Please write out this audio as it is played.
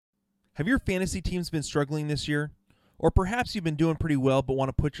Have your fantasy teams been struggling this year? Or perhaps you've been doing pretty well but want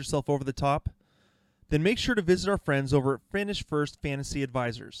to put yourself over the top? Then make sure to visit our friends over at Finish First Fantasy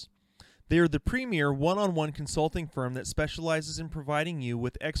Advisors. They are the premier one-on-one consulting firm that specializes in providing you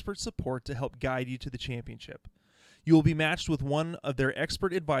with expert support to help guide you to the championship. You will be matched with one of their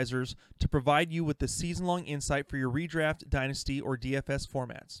expert advisors to provide you with the season-long insight for your redraft, dynasty, or DFS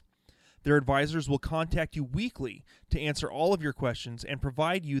formats. Their advisors will contact you weekly to answer all of your questions and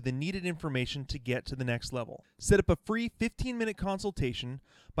provide you the needed information to get to the next level. Set up a free 15-minute consultation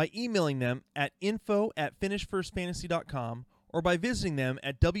by emailing them at info@finishfirstfantasy.com or by visiting them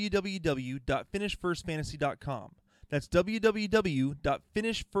at www.finishfirstfantasy.com. That's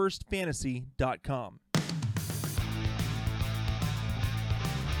www.finishfirstfantasy.com.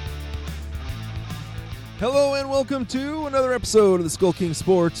 Hello and welcome to another episode of the Skull King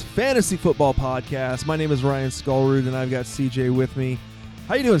Sports Fantasy Football Podcast. My name is Ryan Skullroot and I've got CJ with me.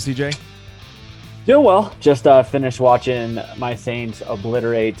 How you doing, CJ? Doing well. Just finished watching my Saints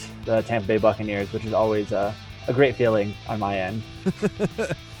obliterate the Tampa Bay Buccaneers, which is always a great feeling on my end.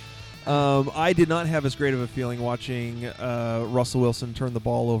 I did not have as great of a feeling watching Russell Wilson turn the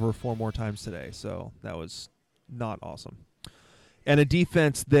ball over 4 more times today, so that was not awesome. And a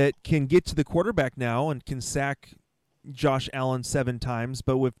defense that can get to the quarterback now and can sack Josh Allen 7 times,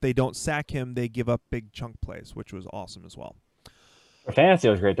 but if they don't sack him, they give up big chunk plays, which was awesome as well. For fantasy,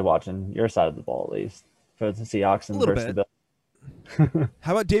 it was great to watch on your side of the ball, at least, for the Seahawks and versus the Bills.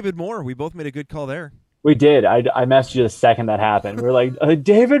 How about David Moore? We both made a good call there. We did. I messaged you the second that happened. We were like,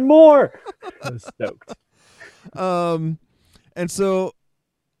 David Moore! I was stoked. And so,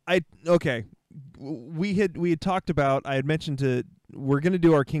 we had talked about, I had mentioned we're going to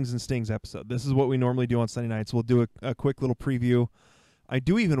do our Kings and Stings episode. This is what we normally do on Sunday nights. We'll do a quick little preview. I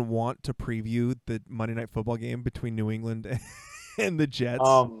do even want to preview the Monday Night Football game between New England and the Jets.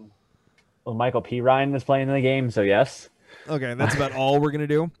 Well, Michael P. Ryan is playing in the game, so yes. Okay, that's about all we're going to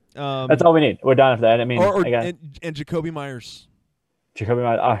do. That's all we need. We're done with that. I mean, and Jacoby Myers. Jacoby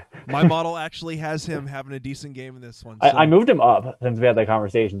Myers. My model actually has him having a decent game in this one. So. I moved him up since we had that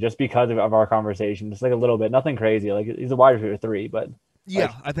conversation, just because of our conversation. Just like a little bit, nothing crazy. Like he's a wide receiver 3, but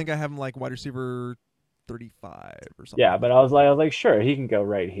yeah, I think I have him like wide receiver 35 or something. Yeah, but I was like, sure, he can go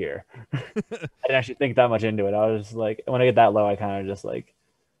right here. I didn't actually think that much into it. I was like, when I get that low, I kind of just like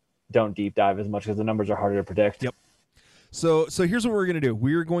don't deep dive as much because the numbers are harder to predict. Yep. So here's what we're going to do.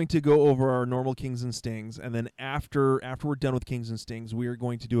 We're going to go over our normal Kings and Stings, and then after we're done with Kings and Stings, we are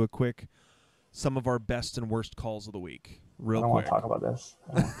going to do some of our best and worst calls of the week. I don't want to talk about this.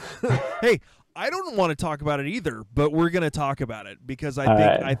 Hey, I don't want to talk about it either, but we're going to talk about it because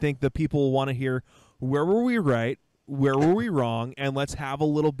I think the people want to hear where were we right, where were we wrong, and let's have a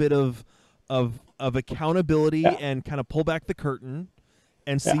little bit of accountability and kind of pull back the curtain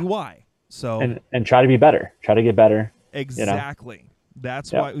and see why. So and try to be better. Try to get better. Exactly. You know?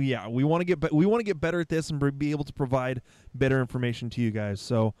 That's why. Yeah, we want to get better at this and be able to provide better information to you guys.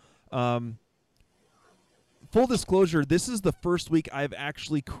 So, full disclosure: this is the first week I've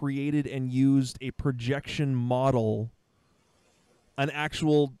actually created and used a projection model, an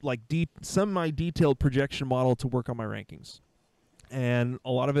actual semi-detailed projection model to work on my rankings, and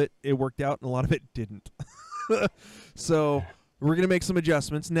a lot of it worked out, and a lot of it didn't. So. We're going to make some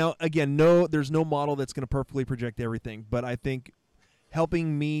adjustments. Now, again, there's no model that's going to perfectly project everything, but I think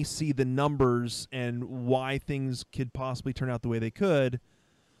helping me see the numbers and why things could possibly turn out the way they could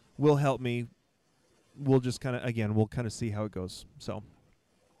will help me. We'll just kind of see how it goes. So,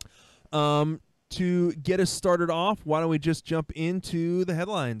 to get us started off, why don't we just jump into the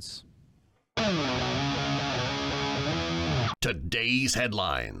headlines? Today's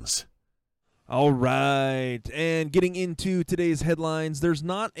headlines. All right, and getting into today's headlines, there's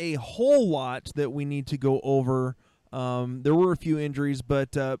not a whole lot that we need to go over. There were a few injuries,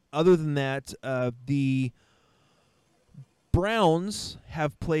 but other than that, the Browns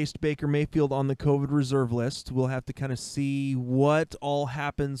have placed Baker Mayfield on the COVID reserve list. We'll have to kind of see what all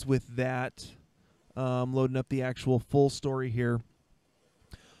happens with that. Loading up the actual full story here.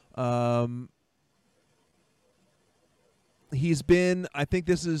 He's been, I think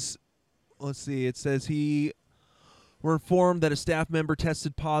this is... Let's see. It says we're informed that a staff member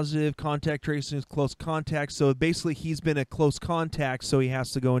tested positive, contact tracing is close contact. So basically he's been a close contact, so he has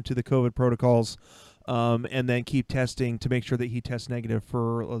to go into the COVID protocols and then keep testing to make sure that he tests negative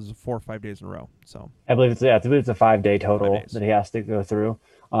for 4 or 5 days in a row. So I believe it's a 5-day total that he has to go through.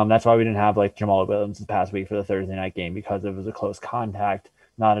 That's why we didn't have like Jamal Williams this past week for the Thursday night game, because it was a close contact,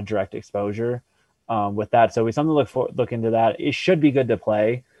 not a direct exposure with that. So we something to look into that. It should be good to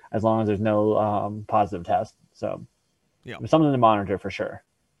play as long as there's no positive test. So yeah, something to monitor for sure.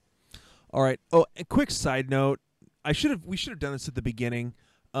 All right. Oh, a quick side note. We should have done this at the beginning.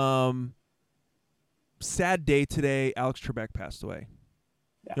 Sad day today. Alex Trebek passed away.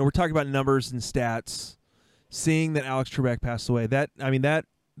 Yeah. We're talking about numbers and stats. Seeing that Alex Trebek passed away, that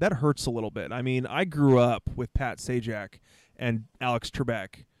hurts a little bit. I mean, I grew up with Pat Sajak and Alex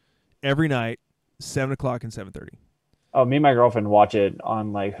Trebek every night, 7 o'clock and 7:30. Oh, me and my girlfriend watch it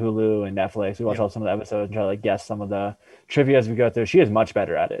on like Hulu and Netflix. We watch all some of the episodes and try to like guess some of the trivia as we go through. She is much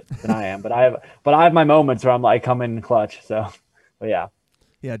better at it than I am, but I have my moments where I'm like come in clutch. So, but yeah.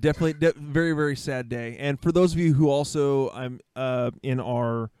 Yeah, definitely very, very sad day. And for those of you who also in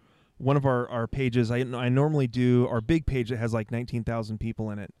one of our pages, I normally do our big page that has like 19,000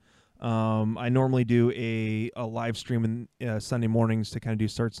 people in it. I normally do a live stream in Sunday mornings to kind of do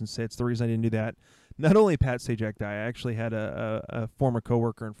starts and sits. The reason I didn't do that, not only Pat Sajak died, I actually had a former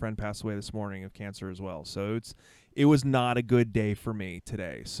coworker and friend pass away this morning of cancer as well. So it was not a good day for me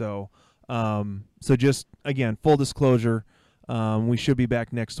today. So just again, full disclosure. We should be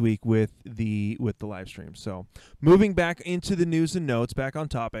back next week with the live stream. So moving back into the news and notes, back on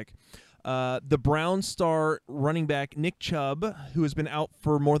topic. The Brown star running back Nick Chubb, who has been out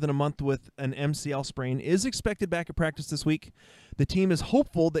for more than a month with an MCL sprain, is expected back at practice this week. The team is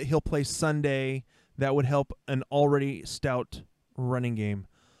hopeful that he'll play Sunday. That would help an already stout running game.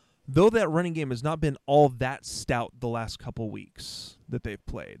 Though that running game has not been all that stout the last couple weeks that they've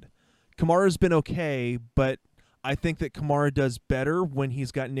played. Kamara's been okay, but I think that Kamara does better when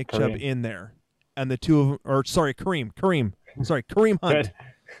he's got Nick Chubb in there. And the two of them, Kareem Hunt.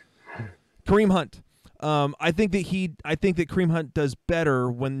 Kareem Hunt. I think that Kareem Hunt does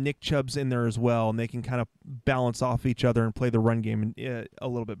better when Nick Chubb's in there as well, and they can kind of balance off each other and play the run game a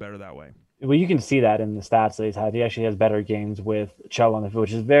little bit better that way. Well, you can see that in the stats that he's had. He actually has better games with Chubb on the field,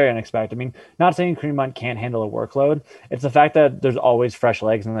 which is very unexpected. I mean, not saying Kareem Hunt can't handle a workload. It's the fact that there's always fresh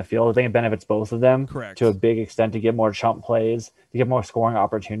legs in the field. I think it benefits both of them to a big extent to get more chump plays, to get more scoring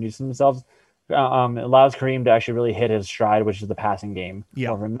opportunities for themselves. It allows Kareem to actually really hit his stride, which is the passing game.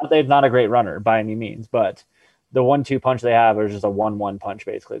 Yeah. He's not a great runner by any means, but the 1-2 punch they have is just a 1-1 punch,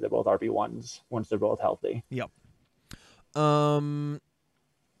 basically. They're both RB1s once they're both healthy. Yep.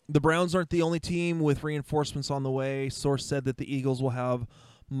 The Browns aren't the only team with reinforcements on the way. Source said that the Eagles will have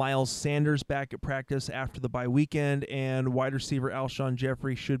Miles Sanders back at practice after the bye weekend, and wide receiver Alshon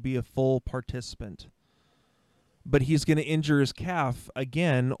Jeffrey should be a full participant. But he's going to injure his calf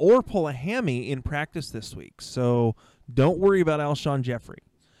again or pull a hammy in practice this week. So don't worry about Alshon Jeffrey.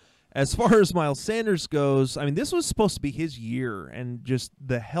 As far as Miles Sanders goes, I mean, this was supposed to be his year, and just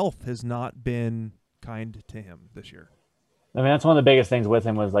the health has not been kind to him this year. I mean, that's one of the biggest things with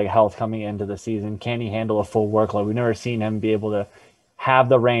him was like health coming into the season. Can he handle a full workload? We've never seen him be able to have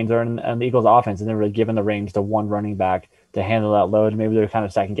the reins, or in the Eagles offense, and they're really given the reins to one running back to handle that load. Maybe they're kind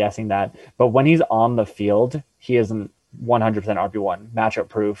of second guessing that. But when he's on the field, he isn't 100% RB1, matchup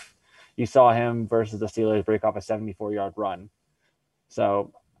proof. You saw him versus the Steelers break off a 74-yard run.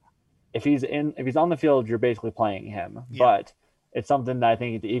 So if he's on the field, you're basically playing him. Yeah. But it's something that I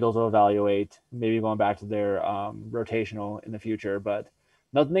think the Eagles will evaluate, maybe going back to their rotational in the future. But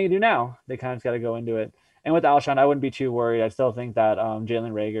nothing they can do now. They kind of just got to go into it. And with Alshon, I wouldn't be too worried. I still think that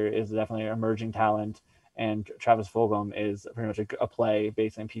Jalen Reagor is definitely an emerging talent, and Travis Fulgham is pretty much a play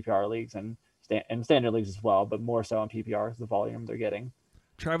based in PPR leagues and standard leagues as well, but more so on PPR because the volume they're getting.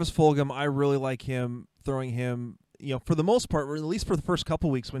 Travis Fulgham, I really like him, throwing him, for the most part, or at least for the first couple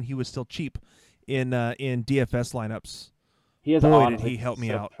weeks when he was still cheap in DFS lineups. He has honestly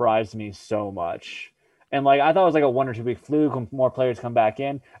surprised me so much. And I thought it was like a 1 or 2 week fluke when more players come back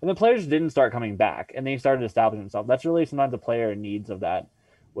in. And the players didn't start coming back, and they started establishing themselves. That's really sometimes the player needs of that.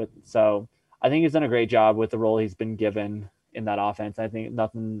 So I think he's done a great job with the role he's been given in that offense. I think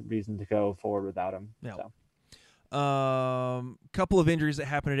nothing reason to go forward without him. Yeah. So. Couple of injuries that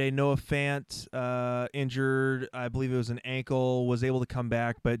happened today. Noah Fant injured. I believe it was an ankle. Was able to come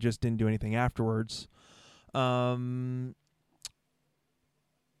back, but just didn't do anything afterwards.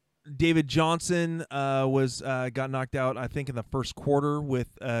 David Johnson got knocked out, I think, in the first quarter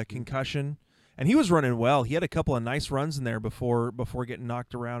with concussion, and he was running well. He had a couple of nice runs in there before getting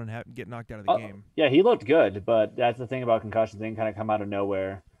knocked around and get knocked out of the game. Yeah, he looked good, but that's the thing about concussions. They can kind of come out of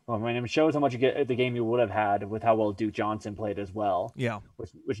nowhere. I mean, it shows how much you get at the game you would have had with how well Duke Johnson played as well. Yeah,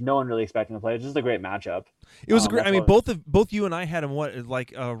 which no one really expected him to play. It's just a great matchup. It was great. I mean, both you and I had him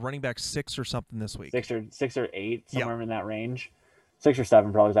running back 6 or something this week. 6 or 8, somewhere in that range. 6 or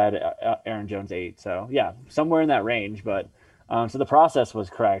 7 probably, because I had Aaron Jones 8. So, yeah, somewhere in that range. But so the process was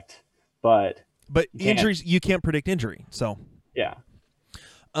correct. But injuries, you can't predict injury. So, yeah.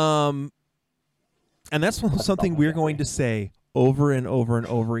 And that's something we're going to say over and over and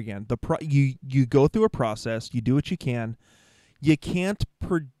over again. You go through a process, you do what you can. You can't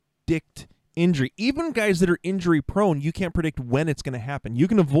predict injury. Even guys that are injury prone, you can't predict when it's going to happen. You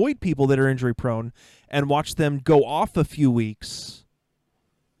can avoid people that are injury prone and watch them go off a few weeks,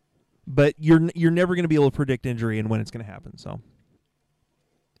 but you're never going to be able to predict injury and when it's going to happen. So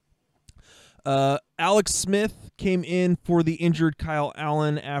Alex Smith came in for the injured Kyle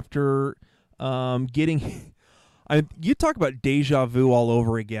Allen after getting you talk about deja vu all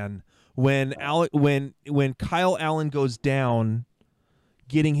over again. When Kyle Allen goes down,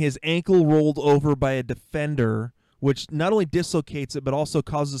 getting his ankle rolled over by a defender, which not only dislocates it but also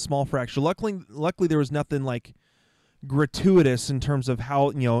causes a small fracture. Luckily there was nothing like gratuitous in terms of how,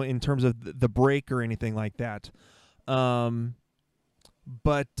 in terms of the break or anything like that.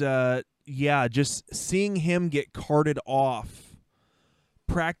 Yeah, just seeing him get carted off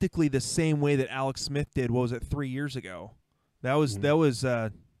practically the same way that Alex Smith did. What was it, 3 years ago? That was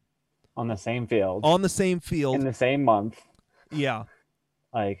on the same field. On the same field in the same month. Yeah.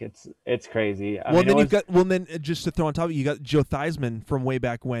 Like it's crazy. Then just to throw on top of it, you got Joe Theismann from way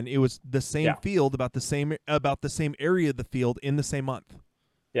back when. It was the same field, about the same area of the field in the same month.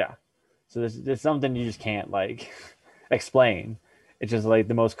 Yeah. So there's something you just can't like explain. It's just like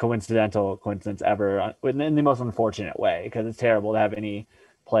the most coincidental coincidence ever, in the most unfortunate way, because it's terrible to have any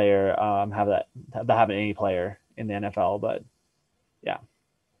player have that happen to any player in the NFL. But yeah.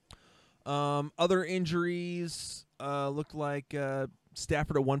 Other injuries looked like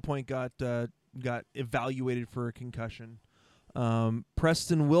Stafford at one point got evaluated for a concussion.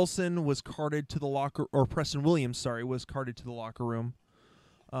 Preston Williams was carted to the locker room.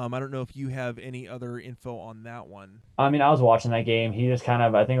 I don't know if you have any other info on that one. I mean, I was watching that game. He just kind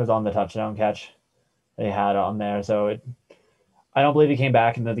of, I think it was on the touchdown catch they had on there. So I don't believe he came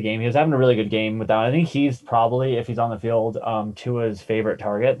back into the game. He was having a really good game with that. I think he's probably, if he's on the field, Tua's favorite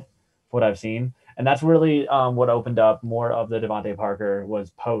target, what I've seen. And that's really what opened up more of the Devontae Parker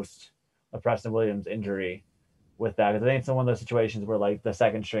was post of Preston Williams' injury with that. Because I think it's one of those situations where like the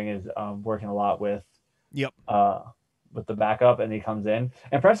second string is working a lot with with the backup, and he comes in.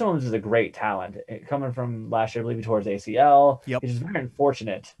 And Preston Williams is a great talent. Coming from last year, I believe he tore his ACL. Yep. It's just very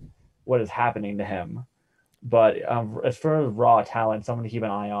unfortunate what is happening to him. But as for raw talent, someone to keep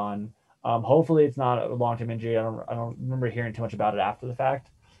an eye on. Hopefully it's not a long-term injury. I don't remember hearing too much about it after the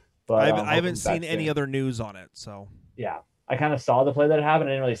fact. But I haven't seen any other news on it. So yeah, I kind of saw the play that happened.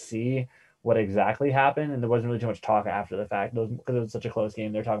 I didn't really see what exactly happened, and there wasn't really too much talk after the fact because it was such a close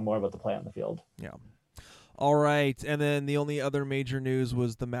game. They're talking more about the play on the field. Yeah. All right, and then the only other major news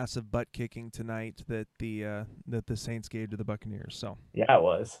was the massive butt kicking tonight that the Saints gave to the Buccaneers. So yeah, it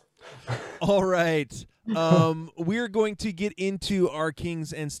was. All right, we're going to get into our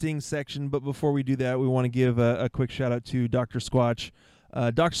Kings and Stings section, but before we do that, we want to give a quick shout out to Dr. Squatch.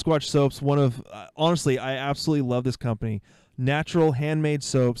 Dr. Squatch Soaps, one of honestly, I absolutely love this company. Natural handmade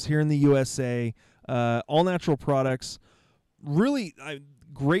soaps here in the USA, all natural products. Really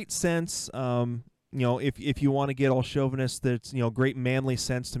great scents. If you want to get all chauvinist, that's great manly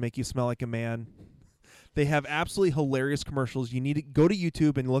scents to make you smell like a man. They have absolutely hilarious commercials. You need to go to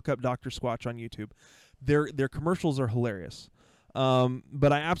YouTube and look up Dr. Squatch on YouTube. Their commercials are hilarious.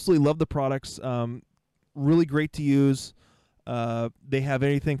 But I absolutely love the products. Really great to use. They have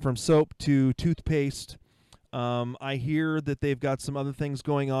anything from soap to toothpaste. I hear that they've got some other things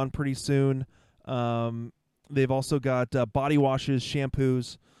going on pretty soon. They've also got body washes,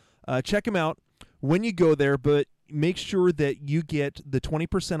 shampoos. Check them out when you go there, but make sure that you get the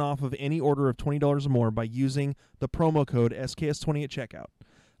 20% off of any order of $20 or more by using the promo code SKS20 at checkout.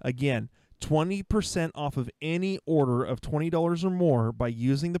 Again, 20% off of any order of $20 or more by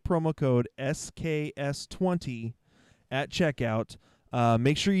using the promo code SKS20 at checkout.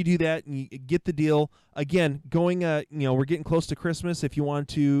 Make sure you do that and you get the deal. Again, we're getting close to Christmas. If you want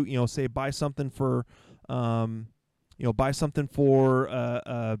to, say buy something for,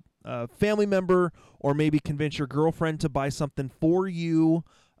 a family member, or maybe convince your girlfriend to buy something for you,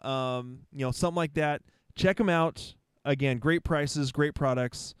 something like that. Check them out. Again, great prices, great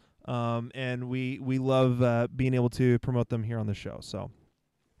products, and we love being able to promote them here on the show. So.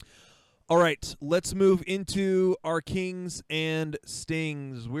 All right, let's move into our Kings and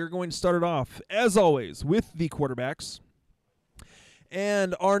Stings. We're going to start it off, as always, with the quarterbacks.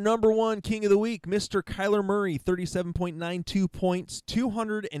 And our number one King of the Week, Mr. Kyler Murray, 37.92 points,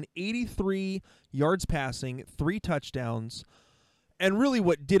 283 yards passing, 3 touchdowns. And really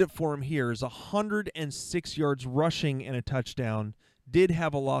what did it for him here is 106 yards rushing and a touchdown. Did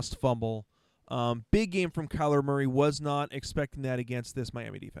have a lost fumble. Big game from Kyler Murray. Was not expecting that against this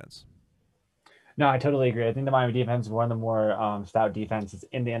Miami defense. No, I totally agree. I think the Miami defense is one of the more stout defenses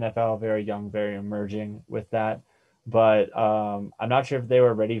in the NFL. Very young, very emerging with that. But I'm not sure if they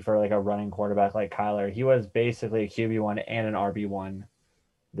were ready for like a running quarterback like Kyler. He was basically a QB1 and an RB1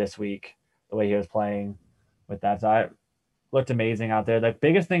 this week, the way he was playing with that. So I looked amazing out there. The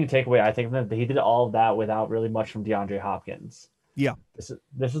biggest thing to take away, I think, that he did all of that without really much from DeAndre Hopkins. Yeah.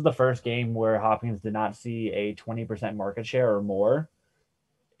 This is the first game where Hopkins did not see a 20% market share or more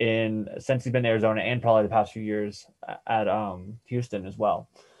since he's been in Arizona and probably the past few years at Houston as well.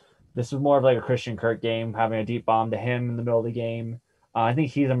 This was more of like a Christian Kirk game, having a deep bomb to him in the middle of the game. I think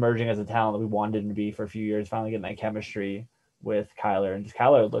he's emerging as a talent that we wanted him to be for a few years, finally getting that chemistry with Kyler, and just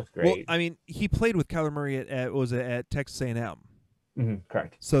Kyler looked great. Well, I mean, he played with Kyler Murray at Texas A&M. Mm-hmm,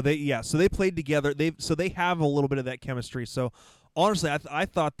 correct. So they played together. They have a little bit of that chemistry. So honestly, I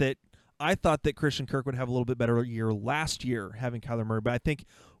thought that Christian Kirk would have a little bit better year last year having Kyler Murray, but I think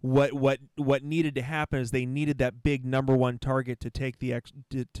what needed to happen is they needed that big number one target to take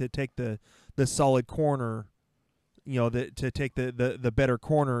the solid corner, to take the better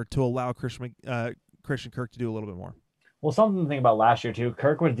corner to allow Christian Kirk to do a little bit more. Well, something to think about last year too.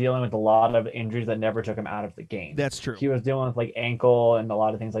 Kirk was dealing with a lot of injuries that never took him out of the game. That's true. He was dealing with like ankle and a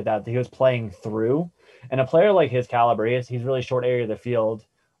lot of things like that he was playing through. And a player like his caliber, he's really short area of the field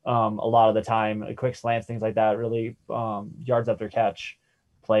a lot of the time, quick slants, things like that, really yards after catch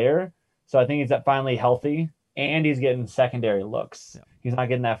player. So I think he's finally healthy and he's getting secondary looks. Yeah. He's not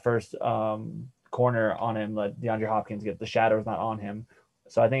getting that first corner on him. Let DeAndre Hopkins get the shadows not on him.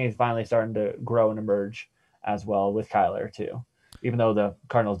 So I think he's finally starting to grow and emerge as well with Kyler too, even though the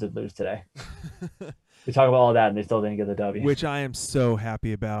Cardinals did lose today. We talk about all that and they still didn't get the W, which I am so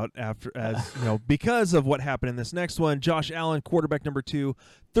happy about because of what happened in this next one. Josh Allen, quarterback number 2,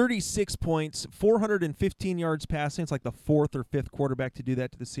 36 points, 415 yards passing. It's like the 4th or 5th quarterback to do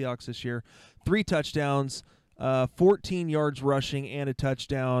that to the Seahawks this year. 3 touchdowns, 14 yards rushing and a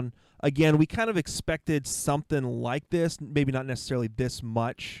touchdown. Again, we kind of expected something like this, maybe not necessarily this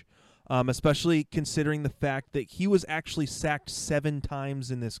much. Especially considering the fact that he was actually sacked 7 times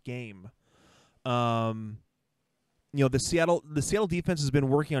in this game. The Seattle defense has been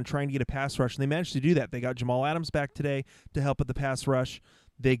working on trying to get a pass rush, and they managed to do that. They got Jamal Adams back today to help with the pass rush.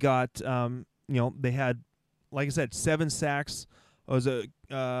 They got, they had, like I said, 7 sacks. Was it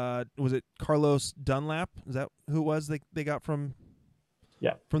Carlos Dunlap? Is that who it was they got from?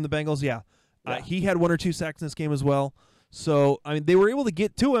 Yeah, from the Bengals. Yeah. He had 1 or 2 sacks in this game as well. So, I mean, they were able to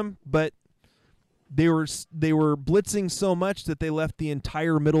get to him, but they were blitzing so much that they left the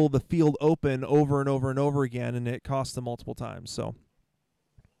entire middle of the field open over and over and over again, and it cost them multiple times. So,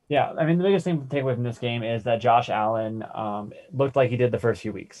 yeah, I mean, the biggest thing to take away from this game is that Josh Allen looked like he did the first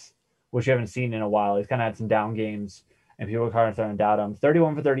few weeks, which we haven't seen in a while. He's kind of had some down games, and people are starting to doubt him.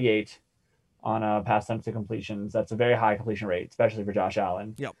 31 for 38 on pass attempts to completions. That's a very high completion rate, especially for Josh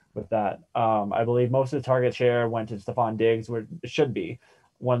Allen. Yep. With that, I believe most of the target share went to Stephon Diggs, where it should be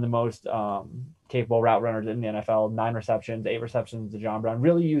one of the most capable route runners in the NFL. 9 receptions, 8 receptions to John Brown,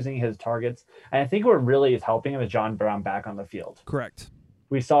 really using his targets. And I think what really is helping him is John Brown back on the field. Correct.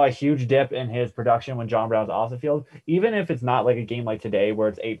 We saw a huge dip in his production when John Brown's off the field. Even if it's not like a game like today where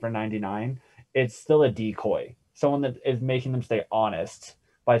it's 8 for 99, it's still a decoy. Someone that is making them stay honest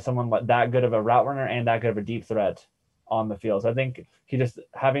by someone that good of a route runner and that good of a deep threat on the field. So I think he just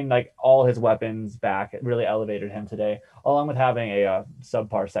having like all his weapons back really elevated him today, along with having a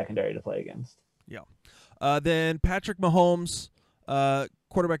subpar secondary to play against. Yeah. Then Patrick Mahomes,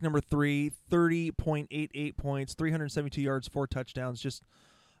 quarterback number 3, 30.88 points, 372 yards, 4 touchdowns. Just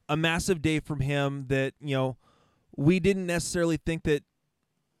a massive day from him that, we didn't necessarily think that,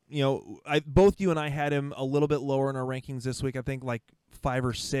 both you and I had him a little bit lower in our rankings this week. I think like 5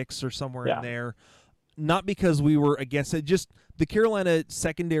 or 6 or somewhere in there. Not because we were against it, just the Carolina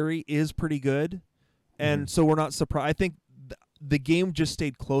secondary is pretty good, and so we're not surprised. I think the game just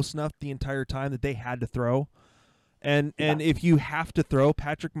stayed close enough the entire time that they had to throw, and if you have to throw,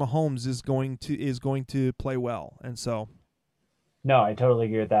 Patrick Mahomes is going to play well, and so. No, I totally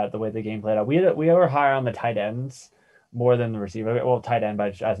agree with that. The way the game played out, we were higher on the tight ends more than the receiver. Well, tight end,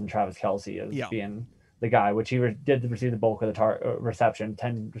 but as in Travis Kelce as being the guy, which he did receive the bulk of the reception,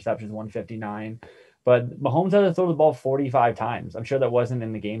 10 receptions, 159. But Mahomes had to throw the ball 45 times. I'm sure that wasn't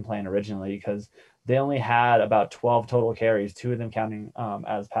in the game plan originally because they only had about 12 total carries, 2 of them counting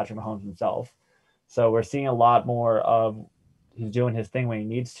as Patrick Mahomes himself. So we're seeing a lot more of he's doing his thing when he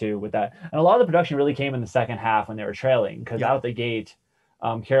needs to with that. And a lot of the production really came in the second half when they were trailing because out the gate,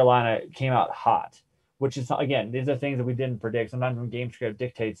 Carolina came out hot, which is, again, these are things that we didn't predict. Sometimes when game script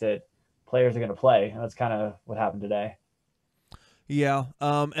dictates it, players are going to play. And that's kind of what happened today. Yeah.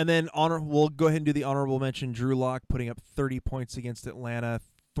 And then we'll go ahead and do the honorable mention. Drew Lock putting up 30 points against Atlanta,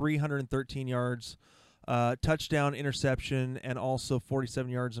 313 yards, touchdown, interception, and also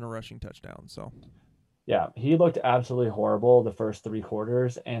 47 yards and a rushing touchdown. So, yeah, he looked absolutely horrible the first 3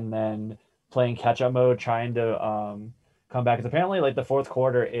 quarters, and then playing catch-up mode, trying to come back. Because apparently, like, the fourth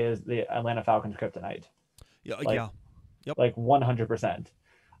quarter is the Atlanta Falcons kryptonite. Yeah. Like, yeah. Yep. Like 100%.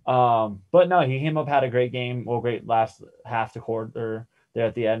 But no, he came up, had a great game. Well, great last half to quarter there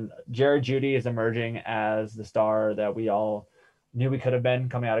at the end. Jared Jeudy is emerging as the star that we all knew we could have been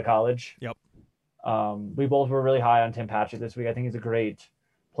coming out of college. Yep. We both were really high on Tim Patrick this week. I think he's a great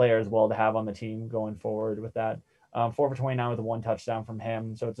player as well to have on the team going forward with that. 4 for 29 with a 1 touchdown from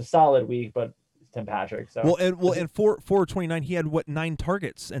him. So it's a solid week, but it's Tim Patrick. So and 4 for 29, he had 9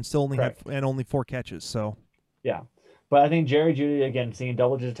 targets and still only 4 catches. So yeah. But I think Jerry Jeudy, again, seeing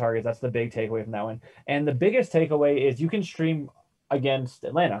double-digit targets, that's the big takeaway from that one. And the biggest takeaway is you can stream against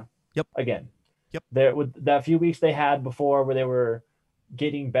Atlanta. Yep. Again. Yep. There, with that few weeks they had before where they were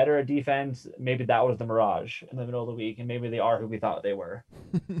getting better at defense, maybe that was the mirage in the middle of the week, and maybe they are who we thought they were.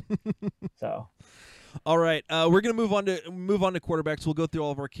 So. All right, we're gonna move on to quarterbacks. We'll go through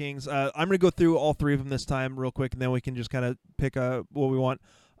all of our kings. I'm gonna go through all 3 of them this time real quick, and then we can just kind of pick what we want.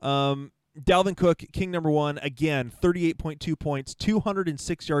 Dalvin Cook, king number 1, again, 38.2 points,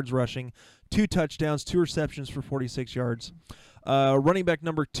 206 yards rushing, 2 touchdowns, 2 receptions for 46 yards. Running back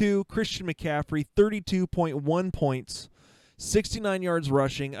number 2, Christian McCaffrey, 32.1 points, 69 yards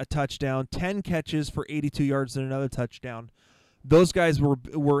rushing, a touchdown, 10 catches for 82 yards and another touchdown. Those guys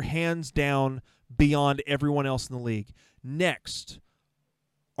were hands down beyond everyone else in the league. Next,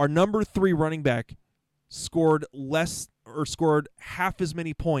 our number 3 running back scored half as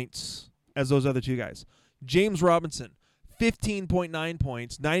many points as those other 2 guys. James Robinson, 15.9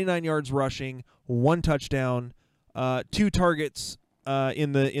 points, 99 yards rushing, 1 touchdown, 2 targets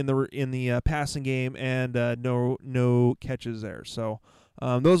in the passing game, and no catches there. So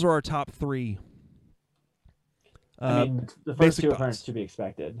those are our top 3. I mean, the first 2 are to be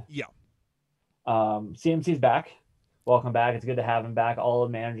expected. Yeah. CMC's back. Welcome back. It's good to have him back. All the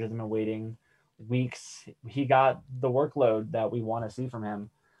managers have been waiting weeks. He got the workload that we want to see from him.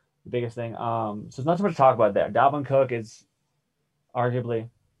 The biggest thing. So there's not too much to talk about there. Dalvin Cook is arguably.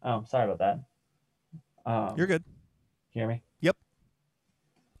 Oh, sorry about that. You're good. Can you hear me? Yep.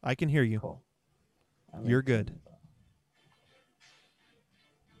 I can hear you. Cool. You're good.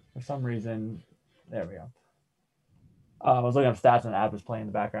 For some reason, there we go. I was looking up stats and the app was playing in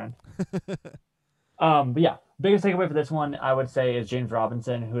the background. But yeah, biggest takeaway for this one, I would say, is James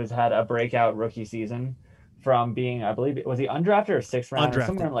Robinson, who has had a breakout rookie season from being, I believe, was he undrafted or 6th round? Undrafted. Or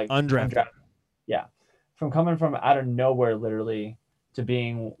somewhere like undrafted. Yeah. From coming from out of nowhere, literally, to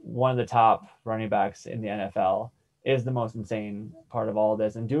being one of the top running backs in the NFL is the most insane part of all of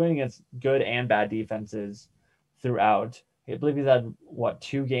this. And doing against good and bad defenses throughout. I believe he's had,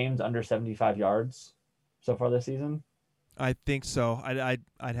 2 games under 75 yards so far this season? I think so.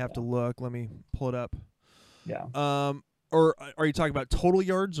 I'd have to look. Let me pull it up. Yeah. Or are you talking about total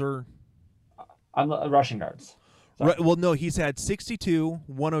yards or? I'm rushing yards. Right, well, no, he's had 62,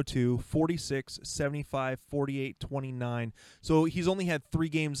 102, 46, 75, 48, 29. So he's only had 3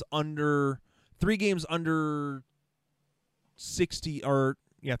 games under 60 or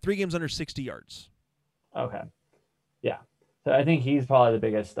 3 games under 60 yards. Okay. Yeah. So I think he's probably the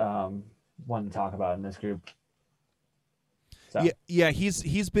biggest one to talk about in this group. So. Yeah,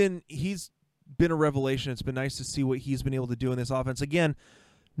 he's been a revelation. It's been nice to see what he's been able to do in this offense. Again,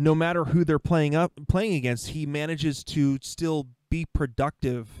 no matter who they're playing against, he manages to still be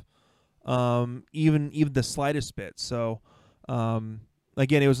productive, even the slightest bit. So,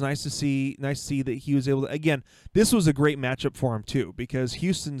 again, it was nice to see that he was able to. Again, this was a great matchup for him too, because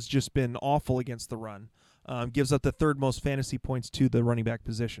Houston's just been awful against the run. Gives up the 3rd most fantasy points to the running back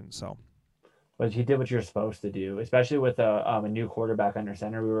position. So. But he did what you're supposed to do, especially with a new quarterback under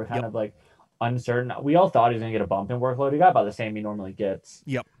center. We were kind of like uncertain. We all thought he was going to get a bump in workload. He got about the same he normally gets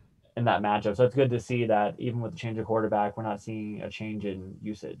in that matchup. So it's good to see that even with the change of quarterback, we're not seeing a change in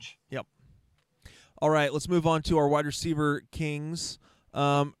usage. Yep. All right, let's move on to our wide receiver kings.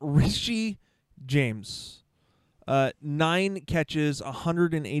 Richie James, 9 catches,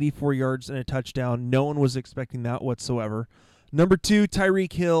 184 yards, and a touchdown. No one was expecting that whatsoever. Number 2,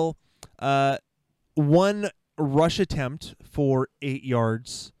 Tyreek Hill, 1 rush attempt for 8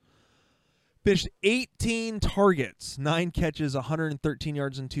 yards. Finished 18 targets, 9 catches, 113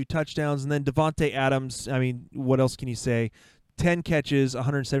 yards, and 2 touchdowns. And then Devontae Adams, I mean, what else can you say? 10 catches,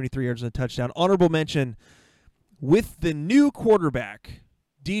 173 yards, and a touchdown. Honorable mention, with the new quarterback,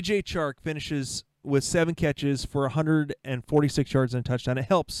 DJ Chark finishes with 7 catches for 146 yards and a touchdown. It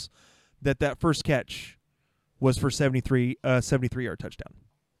helps that first catch was for 73-yard touchdown.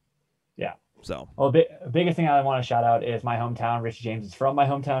 Yeah. So, well, biggest thing I want to shout out is my hometown. Richie James is from my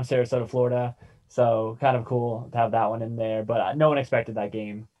hometown, Sarasota, Florida. So kind of cool to have that one in there. But no one expected that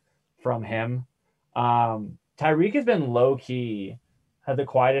game from him. Tyreek has been low key, had the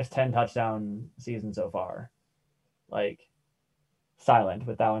quietest 10 touchdown season so far. Like, silent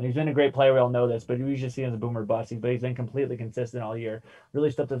with that one. He's been a great player. We all know this, but we usually see him as a boomer bust. But he's been completely consistent all year. Really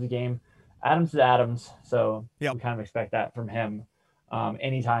stepped up the game. Adams is Adams, so we kind of expect that from him.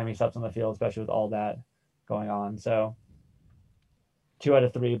 Anytime he steps on the field, especially with all that going on. So 2 out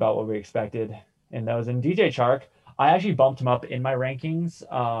of 3 about what we expected in those. And DJ Chark, I actually bumped him up in my rankings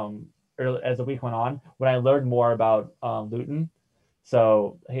as the week went on when I learned more about Luton.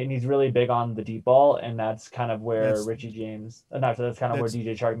 So he's really big on the deep ball, and that's kind of where Richie James. That's kind of where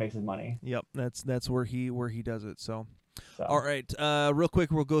DJ Chark makes his money. Yep, that's where he does it. So. All right, real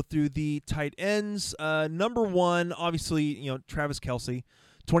quick, we'll go through the tight ends. Number 1, obviously, Travis Kelce,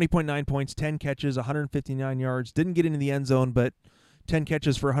 20.9 points, 10 catches, 159 yards. Didn't get into the end zone, but 10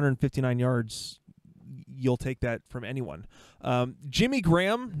 catches for 159 yards, you'll take that from anyone. Jimmy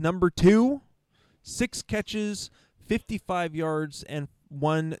Graham, number 2, 6 catches, 55 yards, and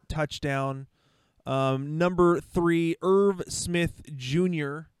 1 touchdown. Number 3, Irv Smith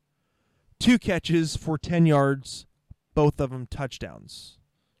Jr., 2 catches for 10 yards, both of them touchdowns.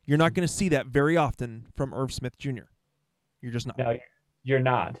 You're not going to see that very often from Irv Smith Jr. You're just not. No, you're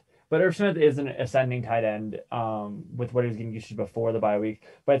not. But Irv Smith is an ascending tight end with what he was getting used to before the bye week.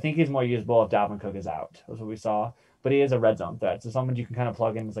 But I think he's more usable if Dalvin Cook is out. That's what we saw. But he is a red zone threat. So someone you can kind of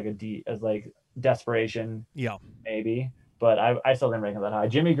plug in as like desperation. Yeah. Maybe. But I still didn't rank him that high.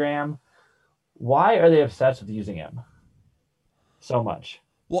 Jimmy Graham, why are they obsessed with using him so much?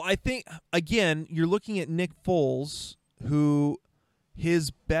 Well, I think, again, you're looking at Nick Foles, who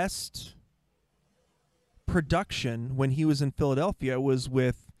his best production when he was in Philadelphia was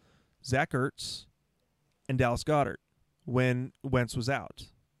with Zach Ertz and Dallas Goedert when Wentz was out.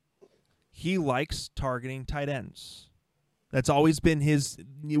 He likes targeting tight ends. That's always been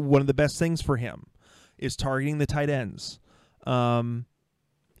one of the best things for him is targeting the tight ends. You'll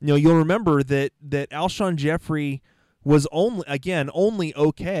remember that Alshon Jeffrey was only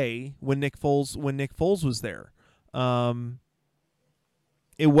okay when Nick Foles was there.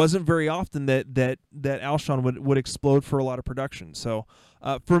 It wasn't very often that Alshon would explode for a lot of production. So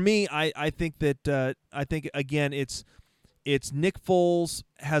for me, I think again it's Nick Foles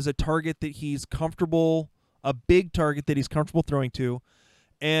has a target that he's comfortable, a big target that he's comfortable throwing to,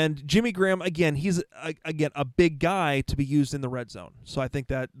 and Jimmy Graham again he's a big guy to be used in the red zone. So I think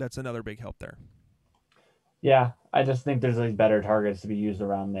that's another big help there. Yeah, I just think there's like better targets to be used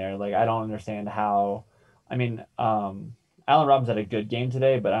around there. Like I don't understand how. I mean, Allen Robinson had a good game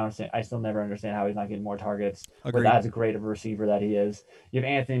today, but I still never understand how he's not getting more targets. Agreed. But as great of a receiver that he is, you have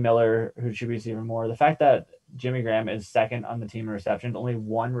Anthony Miller who should be receiving more. The fact that Jimmy Graham is second on the team in receptions, only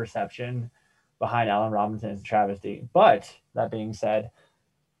 1 reception behind Allen Robinson, is a travesty. But that being said,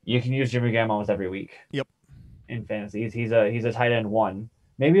 you can use Jimmy Graham almost every week. Yep. In fantasy, he's a tight end 1,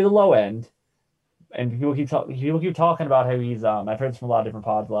 maybe the low end. And people keep talking about how he's. I've heard this from a lot of different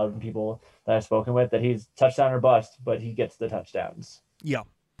pods, a lot of people that I've spoken with, that he's touchdown or bust, but he gets the touchdowns. Yeah,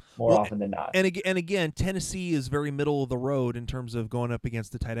 more often than not. And again, Tennessee is very middle of the road in terms of going up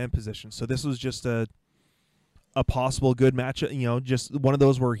against the tight end position. So this was just a possible good matchup. Just one of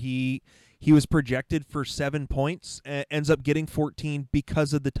those where he was projected for 7 points, and ends up getting 14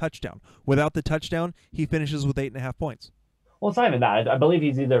 because of the touchdown. Without the touchdown, he finishes with 8.5 points. Well, it's not even that. I believe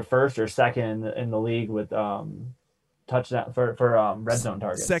he's either first or second in the league with touchdown for red zone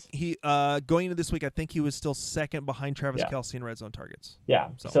targets. Going into this week, I think he was still second behind Travis Kelce in red zone targets. Yeah.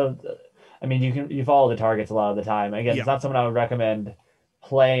 So I mean, you follow the targets a lot of the time. Again, It's not someone I would recommend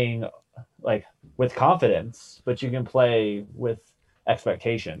playing like with confidence, but you can play with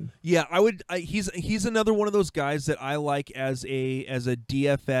expectation. Yeah, I would. He's another one of those guys that I like as a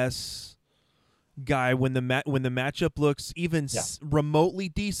DFS guy when the matchup looks even remotely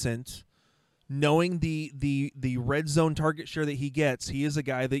decent, knowing the red zone target share that he gets, he is a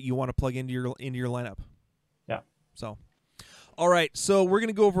guy that you want to plug into your lineup. Yeah. So, all right. So we're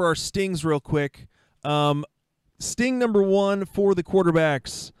gonna go over our stings real quick. Sting number 1 for the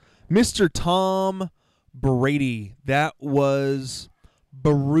quarterbacks, Mr. Tom Brady. That was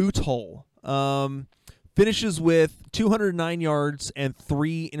brutal. Finishes with 209 yards and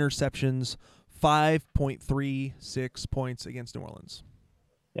 3 interceptions. 5.36 points against New Orleans.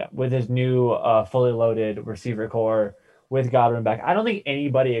 Yeah, with his new fully loaded receiver core with Godwin back. I don't think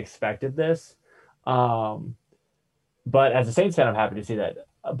anybody expected this. But as a Saints fan, I'm happy to see that.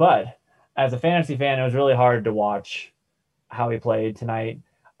 But as a fantasy fan, it was really hard to watch how he played tonight.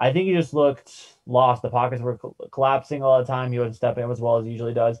 I think he just looked lost. The pockets were collapsing all the time. He wasn't stepping up as well as he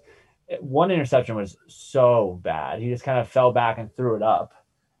usually does. One interception was so bad. He just kind of fell back and threw it up,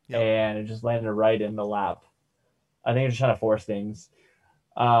 and it just landed right in the lap. I think he's just trying to force things.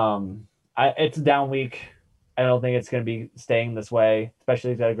 It's a down week. I don't think it's going to be staying this way,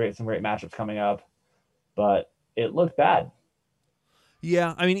 especially if he's got some great matchups coming up. But it looked bad.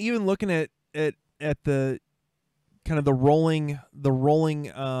 Yeah, I mean, even looking at the kind of the rolling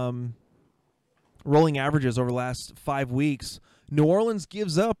averages over the last 5 weeks, New Orleans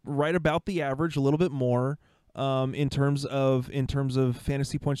gives up right about the average, a little bit more in terms of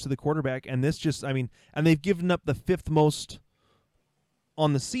fantasy points to the quarterback, and this just, I mean, and they've given up the 5th most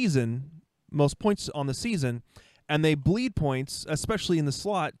on the season, most points on the season, and they bleed points, especially in the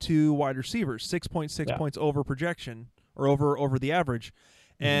slot, to wide receivers, 6.6 points over projection or over the average.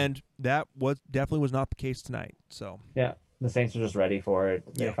 And that definitely was not the case tonight. So yeah, the Saints were just ready for it.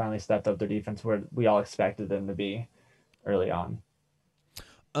 They finally stepped up their defense where we all expected them to be early on.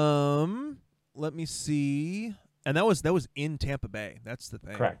 Let me see. And that was in Tampa Bay. That's the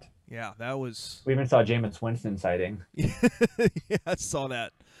thing. Correct. Yeah, that was. We even saw Jameis Winston sighting. Yeah, I saw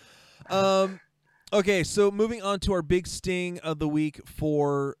that. Okay, so moving on to our big sting of the week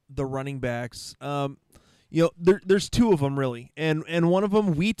for the running backs. There's 2 of them really, and one of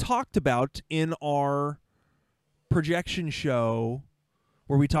them we talked about in our projection show,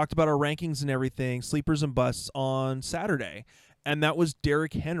 where we talked about our rankings and everything, sleepers and busts on Saturday, and that was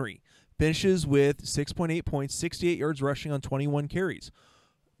Derrick Henry. Finishes with 6.8 points, 68 yards rushing on 21 carries.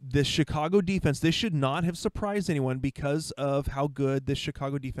 The Chicago defense, this should not have surprised anyone because of how good this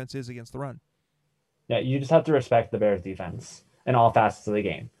Chicago defense is against the run. Yeah, you just have to respect the Bears defense in all facets of the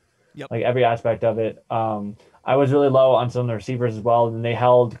game. Yep. Like every aspect of it. I was really low on some of the receivers as well, and they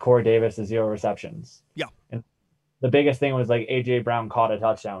held Corey Davis to 0 receptions. Yeah. And the biggest thing was like A.J. Brown caught a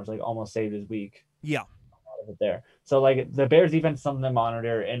touchdown, which like almost saved his week. Yeah. A lot of it there. So like the Bears defense is something to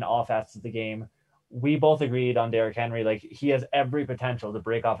monitor in all facets of the game. We both agreed on Derrick Henry. Like he has every potential to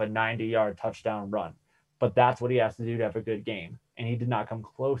break off a 90-yard touchdown run, but that's what he has to do to have a good game. And he did not come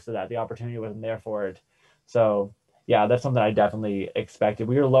close to that. The opportunity wasn't there for it. So yeah, that's something I definitely expected.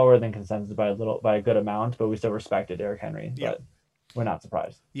 We were lower than consensus by a good amount, but we still respected Derrick Henry. Yeah. But we're not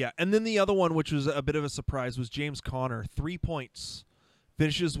surprised. Yeah, and then the other one, which was a bit of a surprise, was James Conner. 3 points.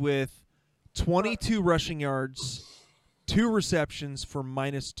 Finishes with 22 rushing yards, 2 receptions for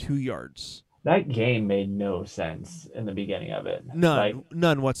 -2 yards. That game made no sense in the beginning of it.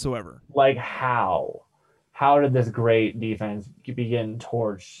 None whatsoever. Like how? How did this great defense be getting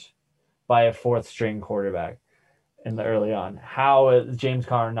torched by a 4th-string quarterback in the early on? How is James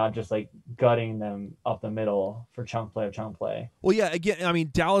Conner not just like gutting them up the middle for chunk play? Well, yeah, again, I mean,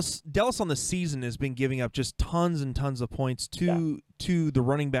 Dallas on the season has been giving up just tons and tons of points to the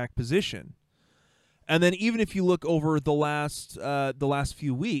running back position. And then even if you look over the last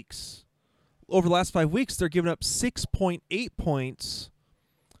few weeks, over the last 5 weeks, they're giving up 6.8 points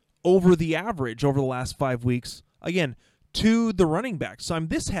over the average over the last 5 weeks, again, to the running back. So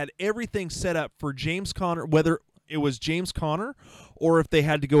this had everything set up for James Conner, whether it was James Conner or if they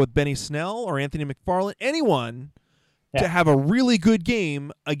had to go with Benny Snell or Anthony McFarland, anyone to have a really good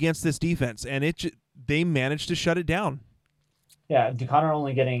game against this defense. And they managed to shut it down. Yeah, Conner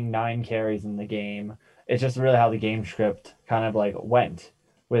only getting 9 carries in the game. It's just really how the game script kind of like went.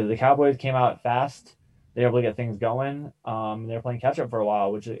 With the Cowboys came out fast, they were able to get things going. They were playing catch up for a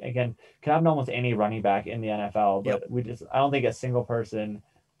while, which again can happen to almost any running back in the NFL. But I don't think a single person,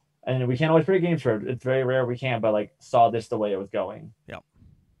 and we can't always predict game script. It's very rare we can, but like saw this the way it was going. Yep.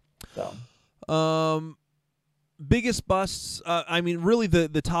 So, biggest busts. I mean, really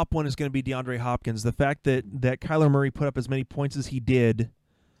the top one is going to be DeAndre Hopkins. The fact that Kyler Murray put up as many points as he did,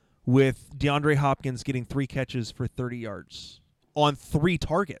 with DeAndre Hopkins getting 3 catches for 30 yards. On 3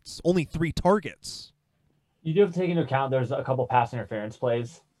 targets, only 3 targets. You do have to take into account there's a couple pass interference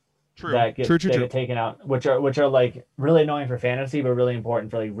plays that get taken out, which are like really annoying for fantasy, but really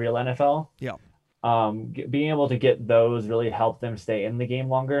important for like real NFL. Yeah. Being able to get those really helped them stay in the game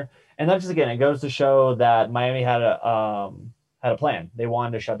longer, and that's just again it goes to show that Miami had a plan. They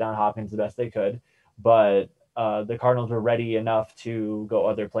wanted to shut down Hopkins the best they could, but the Cardinals were ready enough to go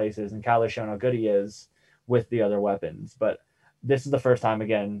other places, and Kyler's shown how good he is with the other weapons, but. This is the first time,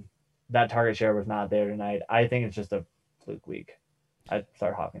 again, that target share was not there tonight. I think it's just a fluke week. I'd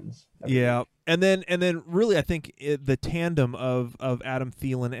start Hopkins. Yeah, and then really I think the tandem of Adam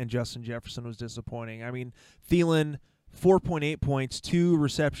Thielen and Justin Jefferson was disappointing. I mean, Thielen 4.8 points, 2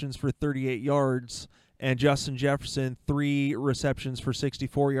 receptions for 38 yards, and Justin Jefferson, 3 receptions for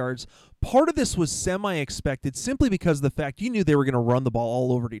 64 yards. Part of this was semi-expected simply because of the fact you knew they were going to run the ball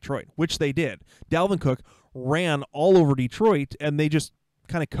all over Detroit, which they did. Dalvin Cook ran all over Detroit, and they just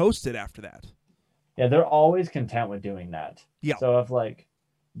kind of coasted after that. Yeah, they're always content with doing that. Yeah. So if like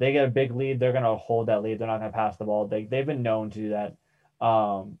they get a big lead, they're going to hold that lead. They're not going to pass the ball. They've been known to do that.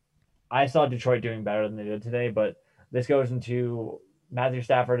 I saw Detroit doing better than they did today, but this goes into Matthew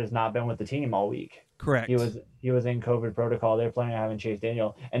Stafford has not been with the team all week. Correct. He was in COVID protocol. They're planning on having Chase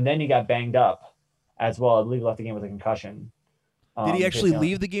Daniel, and then he got banged up as well. I believe he left the game with a concussion. Did he actually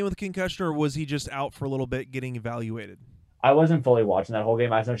leave the game with a concussion, or was he just out for a little bit getting evaluated? I wasn't fully watching that whole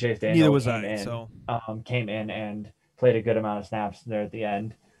game. I know Chase Daniel Neither was I. Came in and played a good amount of snaps there at the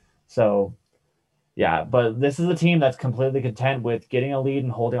end. So, yeah, but this is a team that's completely content with getting a lead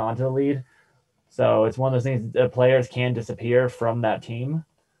and holding on to the lead. So it's one of those things that players can disappear from that team,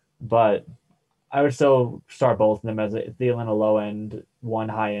 but I would still start both of them as Thielen a low end, 1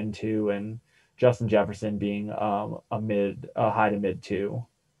 high end 2, and Justin Jefferson being a high to mid 2,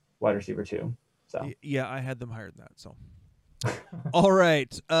 wide receiver 2. So yeah, I had them higher than that. So all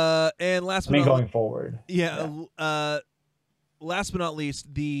right, and last but not going forward, last but not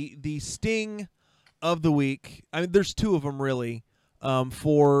least, the sting of the week. I mean, there's 2 of them really,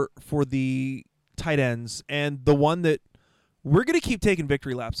 for the tight ends, and the one that we're gonna keep taking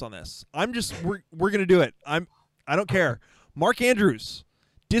victory laps on this. We're gonna do it. I don't care. Mark Andrews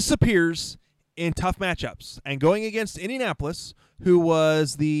disappears in tough matchups, and going against Indianapolis, who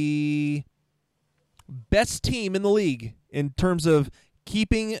was the best team in the league in terms of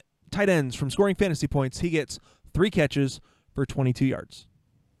keeping tight ends from scoring fantasy points, he gets 3 catches for 22 yards.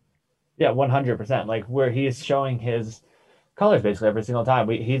 Yeah, 100%. Like where he's showing his colors basically every single time.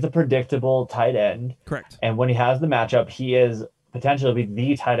 He's a predictable tight end. Correct. And when he has the matchup, he is potentially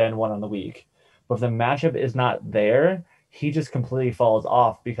the tight end 1 on the week. But if the matchup is not there, he just completely falls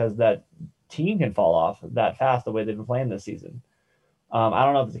off because that team can fall off that fast the way they've been playing this season. I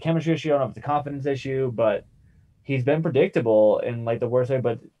don't know if it's a chemistry issue, I don't know if it's a confidence issue, but he's been predictable in like the worst way.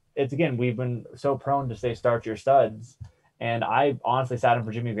 But it's, again, we've been so prone to say start your studs. And I honestly sat him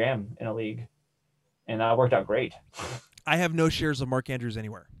for Jimmy Graham in a league, and that worked out great. I have no shares of Mark Andrews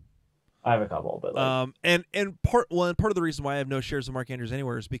anywhere. I have a couple, but part of the reason why I have no shares of Mark Andrews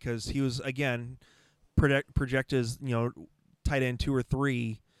anywhere is because he was, again, projected as, tight end 2 or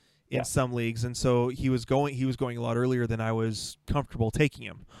 3 in some leagues, and so he was going a lot earlier than I was comfortable taking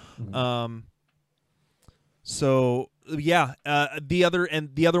him. Mm-hmm.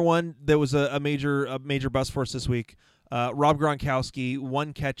 The other one that was a major bust for us this week, Rob Gronkowski,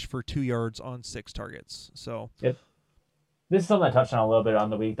 1 catch for 2 yards on 6 targets. So yep. This is something I touched on a little bit on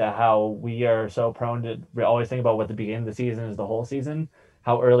the week, that how we are so prone to always think about what the beginning of the season is the whole season.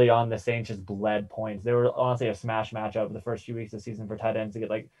 How early on the Saints just bled points. They were honestly a smash matchup the first few weeks of the season for tight ends to get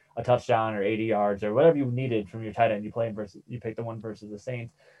like a touchdown or 80 yards or whatever you needed from your tight end. You pick the one versus the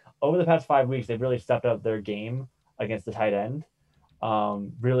Saints. Over the past 5 weeks, they've really stepped up their game against the tight end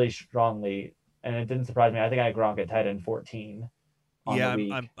really strongly. And it didn't surprise me. I think I had Gronk at tight end 14.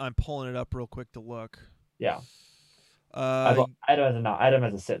 I'm pulling it up real quick to look. Yeah. I had him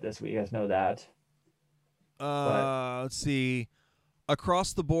as a sit this week. You guys know that. Let's see.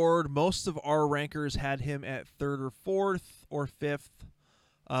 Across the board, most of our rankers had him at 3rd or 4th or 5th.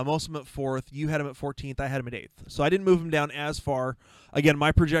 Most of them at 4th. You had him at 14th. I had him at 8th. So I didn't move him down as far. Again,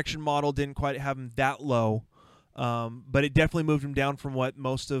 my projection model didn't quite have him that low, but it definitely moved him down from what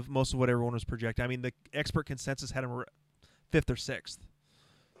most of what everyone was projecting. I mean, the expert consensus had him 5th or 6th.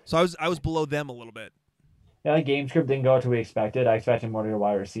 So I was below them a little bit. Yeah, the game script didn't go to we expected. I expected more to your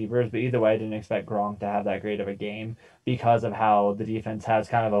wide receivers, but either way, I didn't expect Gronk to have that great of a game because of how the defense has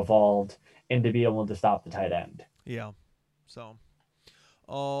kind of evolved into be able to stop the tight end. Yeah. So,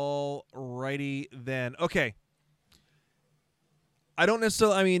 all righty then. Okay. I don't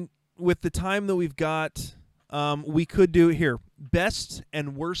necessarily, I mean, with the time that we've got, we could do here best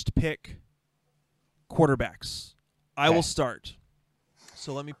and worst pick quarterbacks. I will start.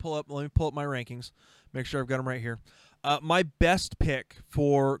 So let me pull up my rankings. Make sure I've got them right here. My best pick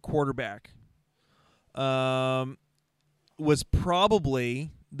for quarterback was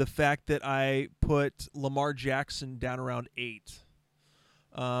probably the fact that I put Lamar Jackson down around 8.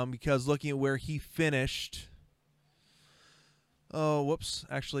 Because looking at where he finished. Oh, whoops.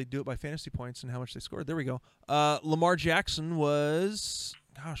 Actually, do it by fantasy points and how much they scored. There we go. Lamar Jackson was,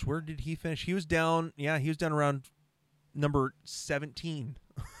 gosh, where did he finish? He was down around number 17.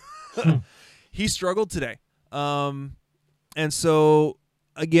 He struggled today. And so,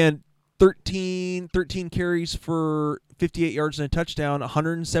 again, 13 carries for 58 yards and a touchdown,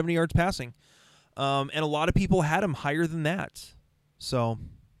 170 yards passing. And a lot of people had him higher than that. So,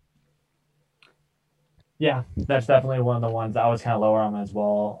 yeah, that's definitely one of the ones I was kind of lower on as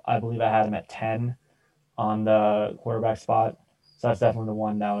well. I believe I had him at 10 on the quarterback spot. So that's definitely the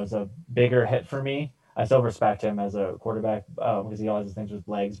one that was a bigger hit for me. I still respect him as a quarterback because he always does things with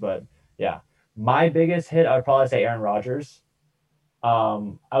legs. But yeah, my biggest hit, I would probably say Aaron Rodgers.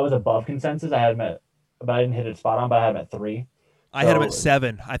 I was above consensus. I had him at, but I didn't hit it spot on, but I had him at 3. I had him at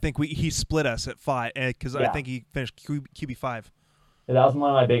 7. I think he split us at 5 because I think he finished QB 5. That was one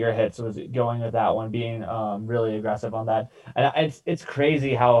of my bigger hits. Was going with that one, being really aggressive on that, and it's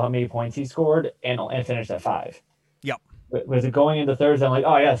crazy how many points he scored and finished at 5. Yep. Was it going into Thursday? I'm like,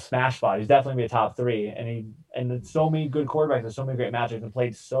 oh yeah, smash spot. He's definitely be a top 3, and so many good quarterbacks and so many great matchups and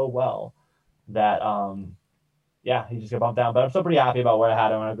played so well that yeah, he just got bumped down. But I'm still pretty happy about where I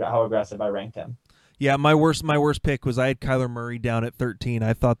had him and how aggressive I ranked him. Yeah, my worst pick was I had Kyler Murray down at 13.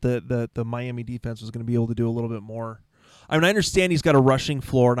 I thought that the Miami defense was going to be able to do a little bit more. I mean, I understand he's got a rushing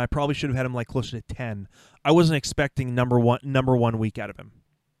floor, and I probably should have had him like closer to 10. I wasn't expecting number one week out of him.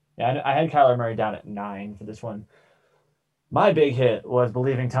 Yeah, I had Kyler Murray down at 9 for this one. My big hit was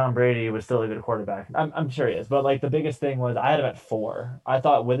believing Tom Brady was still a good quarterback. I'm sure he is, but like the biggest thing was I had him at 4. I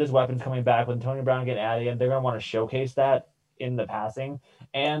thought with his weapons coming back, with Antonio Brown getting added in, they're going to want to showcase that in the passing,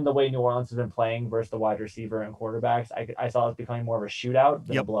 and the way New Orleans has been playing versus the wide receiver and quarterbacks. I saw it becoming more of a shootout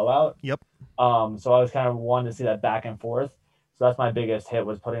than a blowout. Yep. So I was kind of wanting to see that back and forth. So that's my biggest hit,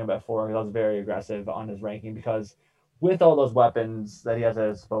 was putting him at 4 because I was very aggressive on his ranking, because with all those weapons that he has at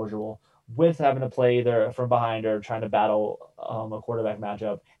his disposal, with having to play either from behind or trying to battle a quarterback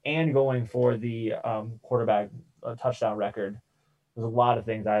matchup, and going for the quarterback touchdown record, there's a lot of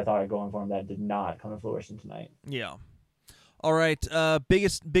things I thought were going for him that did not come to fruition tonight. Yeah. All right.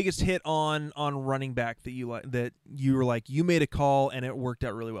 Biggest hit on running back that you were like, you made a call and it worked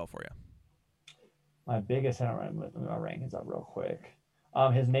out really well for you. My biggest hit on my rankings up real quick.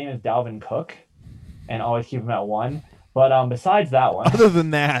 His name is Dalvin Cook, and always keep him at 1. But besides that one, other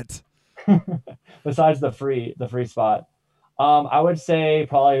than that, besides the free spot, I would say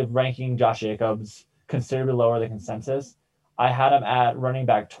probably ranking Josh Jacobs considerably lower than consensus. I had him at running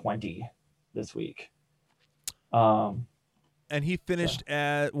back 20 this week. And he finished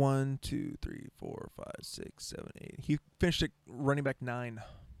at 1, 2, 3, 4, 5, 6, 7, 8. He finished at running back 9.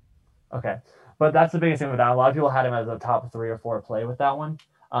 Okay, but that's the biggest thing with that. A lot of people had him as a top 3 or 4 play with that one.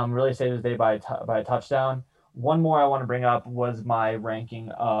 Really saved his day by a touchdown. One more I want to bring up was my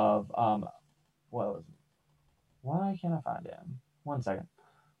ranking of why can't I find him? 1 second.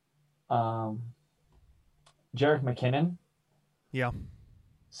 Jerick McKinnon. Yeah.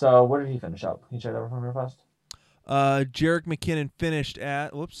 So where did he finish up? Can you check that from real fast? Jerick McKinnon finished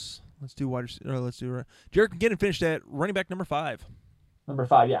at Jerick McKinnon finished at running back number 5. Number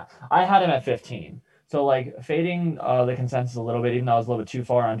 5, yeah. I had him at 15. So like fading the consensus a little bit, even though I was a little bit too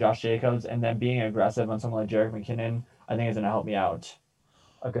far on Josh Jacobs, and then being aggressive on someone like Jerick McKinnon, I think is going to help me out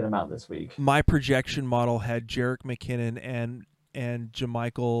a good amount this week. My projection model had Jerick McKinnon and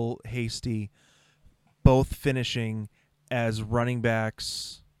JaMycal Hasty both finishing as running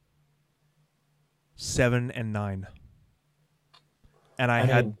backs 7 and 9. And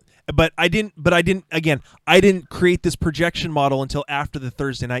I didn't create this projection model until after the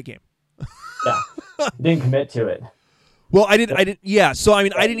Thursday night game. Yeah. Didn't commit to it. Well, I didn't. Yeah. So I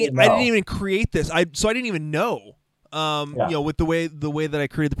mean, I didn't even create this. I didn't even know. With the way that I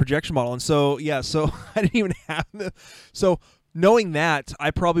created the projection model, and so I didn't even have the. So knowing that,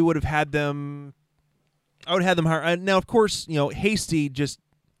 I probably would have had them. I would have had them higher. Now, of course, Hasty just.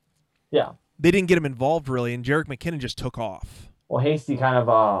 Yeah. They didn't get him involved really, and Jerick McKinnon just took off. Well, Hasty kind of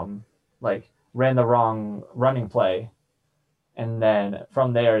ran the wrong running play. And then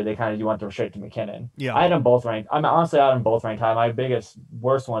from there, you went straight to McKinnon. Yeah. I had them both ranked. I'm honestly out on both ranked high. My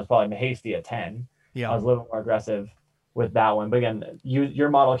worst one was probably Hasty at 10. Yeah. I was a little bit more aggressive with that one. But again, your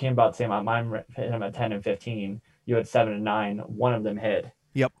model came about the same. Mine hit him at 10 and 15. You had 7 and 9. One of them hit.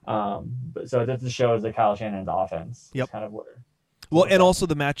 Yep. So this just shows that Kyle Shanahan's offense. Yep. Kind of where. Well, and also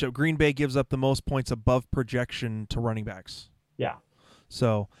the matchup. Green Bay gives up the most points above projection to running backs. Yeah.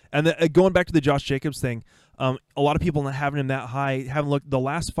 So, and going back to the Josh Jacobs thing, a lot of people not having him that high haven't looked. The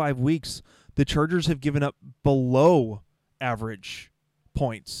last 5 weeks, the Chargers have given up below average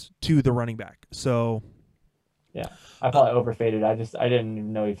points to the running back. So, yeah, I probably overfaded. I didn't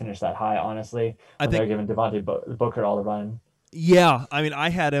even know he finished that high. Honestly, I think they're giving Devontae Booker all the run. Yeah, I mean, I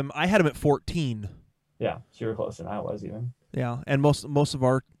had him at 14. Yeah, so you were closer than I was even. Yeah, and most of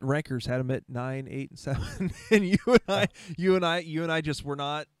our rankers had him at 9, 8, and 7, and you and I just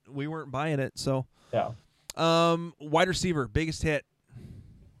we weren't buying it. So, Yeah. Wide receiver, biggest hit.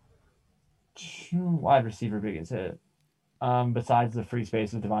 Wide receiver, biggest hit. Besides the free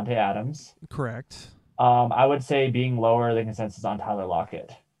space with Devontae Adams. Correct. I would say being lower than consensus on Tyler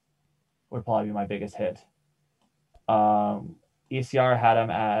Lockett would probably be my biggest hit. ECR had him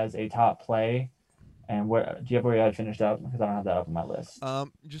as a top play. And where do you have where you had finished up? Because I don't have that up on my list.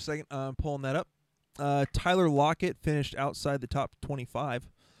 Just a second. I'm pulling that up. Tyler Lockett finished outside the top 25.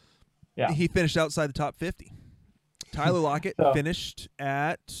 Yeah. He finished outside the top 50. Tyler Lockett finished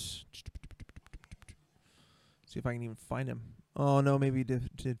at... See if I can even find him. Oh, no, maybe he did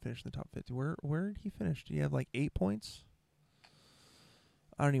finish in the top 50. Where did he finish? Did he have like 8 points?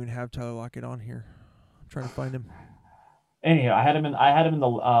 I don't even have Tyler Lockett on here. I'm trying to find him. Anyhow, I had him in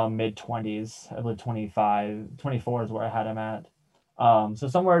the mid 20s. I believe 25, 24 is where I had him at. So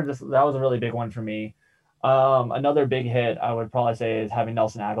somewhere that was a really big one for me. Another big hit I would probably say is having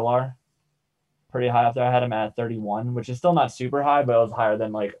Nelson Aguilar pretty high up there. I had him at 31, which is still not super high, but it was higher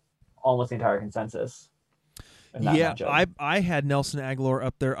than like almost the entire consensus. Yeah, I had Nelson Aguilar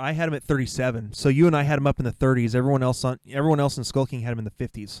up there. I had him at 37. So you and I had him up in the 30s. Everyone else in Skull King had him in the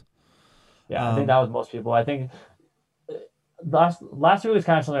 50s. Yeah, I think that was most people. I think last week was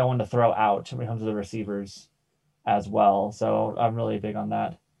kind of something I wanted to throw out when it comes to the receivers as well. So I'm really big on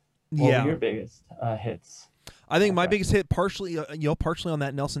that. What were your biggest hits? I think my biggest hit partially on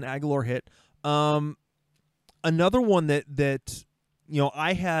that Nelson Aguilar hit. Another one that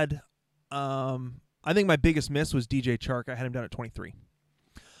I had. I think my biggest miss was DJ Chark. I had him down at 23.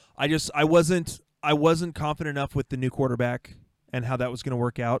 I wasn't confident enough with the new quarterback and how that was going to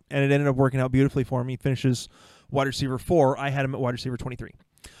work out, and it ended up working out beautifully for him. He finishes wide receiver 4. I had him at wide receiver 23.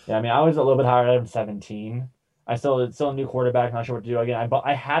 Yeah, I mean, I was a little bit higher. I had him 17. It's still a new quarterback. Not sure what to do again.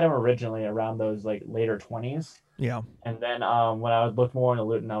 I had him originally around those like later 20s. Yeah. And then when I looked more into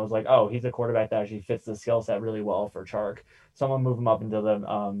Luton, I was like, oh, he's a quarterback that actually fits the skill set really well for Chark. So I'm gonna move him up into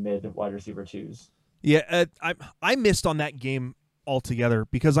the mid wide receiver 2s. Yeah, I missed on that game altogether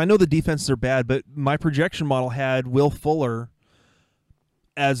because I know the defenses are bad, but my projection model had Will Fuller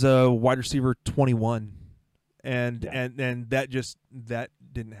as a wide receiver 21, and that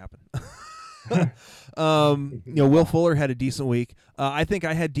didn't happen. Will Fuller had a decent week. I think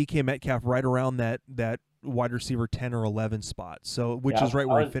I had DK Metcalf right around that wide receiver 10 or 11 spot, which is right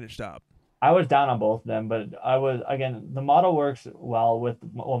where he finished up. I was down on both of them, but the model works well with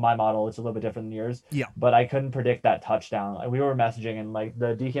my model. It's a little bit different than yours. Yeah. But I couldn't predict that touchdown. Like, we were messaging and like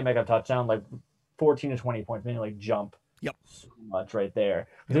the DK Metcalf touchdown, like 14 to 20 points, meaning like jump. Yep. So much right there.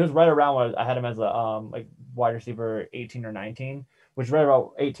 Because it was right around where I had him as a like wide receiver 18 or 19, which right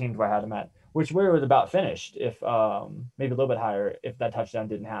about 18 is where I had him at, which where it was about finished if maybe a little bit higher if that touchdown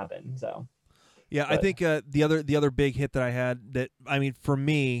didn't happen. So. Yeah, I think the other big hit that I had that, I mean, for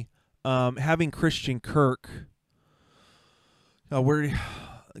me, having Christian Kirk, where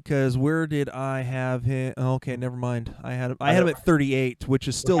did I have him? Okay, never mind. I had him at 38, which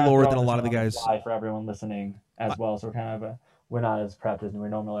is still lower than a lot of the guys. For everyone listening as well, so we're not as prepped as we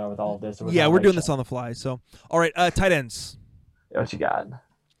normally are with all of this. So we're doing this on the fly. So, all right, tight ends. What you got?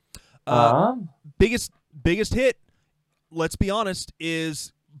 Biggest hit, let's be honest,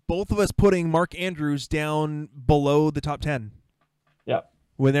 is both of us putting Mark Andrews down below the top 10. Yep.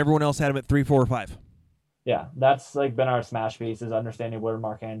 When everyone else had him at 3, 4, or 5. Yeah, that's like been our smash piece, is understanding where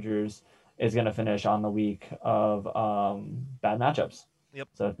Mark Andrews is going to finish on the week of bad matchups. Yep.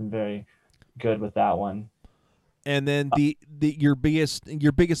 So it's been very good with that one. And then your biggest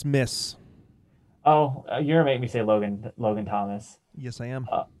miss. Oh, you're gonna make me say Logan Thomas. Yes, I am.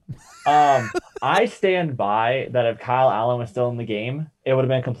 I stand by that. If Kyle Allen was still in the game, it would have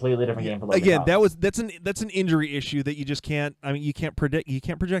been a completely different game for Logan Thomas. That's an injury issue that you just can't. I mean, you can't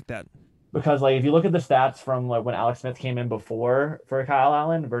project that. Because like if you look at the stats from like when Alex Smith came in before for Kyle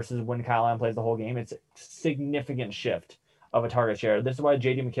Allen versus when Kyle Allen plays the whole game, it's a significant shift of a target share. This is why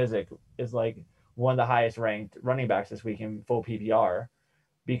J.D. McKissic is like one of the highest ranked running backs this week in full PPR,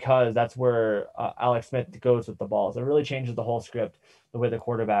 because that's where Alex Smith goes with the balls. It really changes the whole script, the way the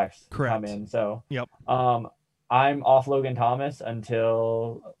quarterbacks come in. So yep. I'm off Logan Thomas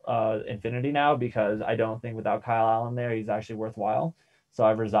until infinity now, because I don't think without Kyle Allen there, he's actually worthwhile. So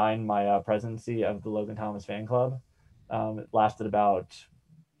I've resigned my presidency of the Logan Thomas fan club. It lasted about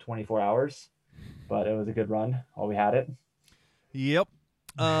 24 hours, but it was a good run while we had it. Yep.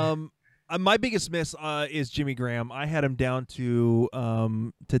 My biggest miss is Jimmy Graham. I had him down to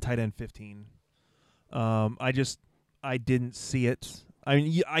tight end 15. I didn't see it. I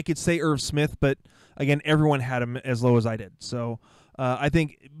mean, I could say Irv Smith, but again, everyone had him as low as I did. So I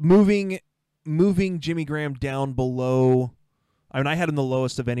think moving Jimmy Graham down below. I mean, I had him the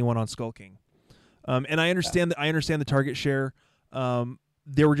lowest of anyone on Skull King, and I understand that. I understand the target share.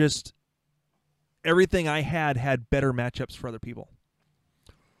 There were just everything I had better matchups for other people.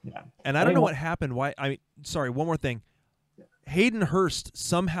 Yeah, and I don't know what happened. Why? I mean, sorry. One more thing. Hayden Hurst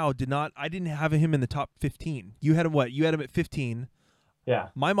somehow did not. I didn't have him in the top 15. You had him what? You had him at 15. Yeah.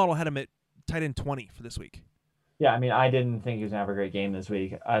 My model had him at tight end 20 for this week. Yeah, I mean, I didn't think he was gonna have a great game this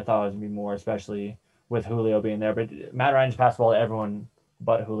week. I thought it was gonna be more, especially with Julio being there. But Matt Ryan just passed the ball to everyone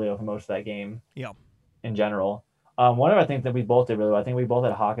but Julio for most of that game. Yeah. In general, one of the things that we both did really well. I think we both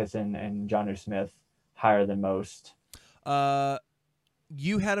had Hawkinson and Jonnu Smith higher than most.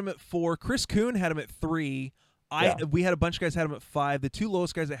 You had him at 4. Chris Kuhn had him at 3. We had a bunch of guys had him at 5. The two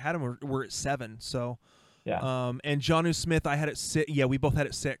lowest guys that had him were at 7. So, yeah. And Jonnu Smith, I had at 6. Yeah, we both had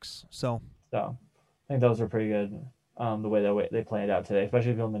at 6. So I think those were pretty good. The way they played out today,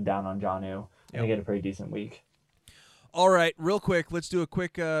 especially if you've been down on Jonnu, I think he had a pretty decent week. All right, real quick, let's do a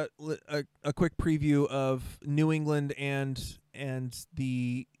quick quick preview of New England and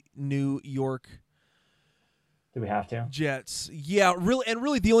the New York. Do we have to? Jets. Yeah,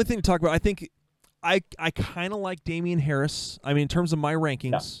 really the only thing to talk about, I think I kind of like Damian Harris. I mean, in terms of my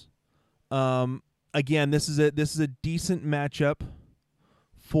rankings. Yeah. Again, this is a decent matchup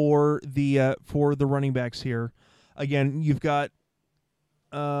for the running backs here. Again, you've got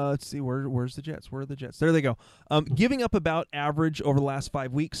let's see, where's the Jets? Where are the Jets? There they go. Giving up about average over the last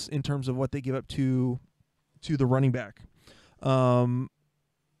 5 weeks in terms of what they give up to the running back. Above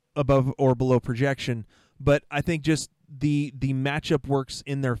or below projection. But I think just the matchup works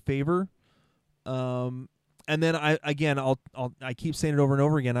in their favor. And then I keep saying it over and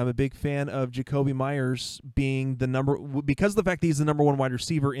over again. I'm a big fan of Jakobi Meyers being because of the fact that he's the number 1 wide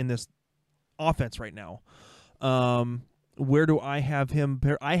receiver in this offense right now. Where do I have him?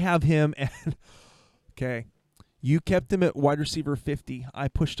 I have him at okay. You kept him at wide receiver 50. I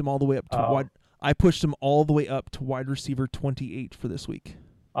pushed him all the way up to I pushed him all the way up to wide receiver 28 for this week.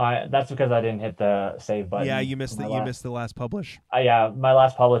 That's because I didn't hit the save button. Yeah, you missed the last publish. Yeah, my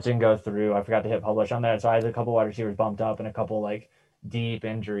last publish didn't go through. I forgot to hit publish on there, so I had a couple wide receivers bumped up and a couple like deep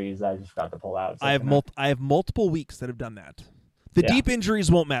injuries I just got to pull out. So I have multiple weeks that have done that. The deep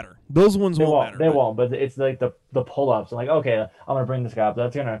injuries won't matter. Those ones won't matter. They won't, but it's like the pull-ups. I'm like, okay, I'm going to bring this guy up.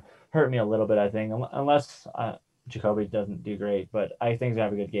 That's going to hurt me a little bit, I think, unless Jacoby doesn't do great. But I think he's going to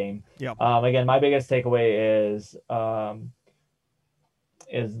have a good game. Yeah. Again, my biggest takeaway is La'Mical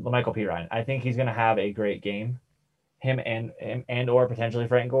Pirine. I think he's going to have a great game. Him and or potentially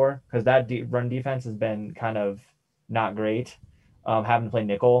Frank Gore, because that run defense has been kind of not great. Having to play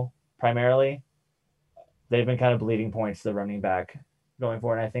nickel primarily. They've been kind of bleeding points to the running back going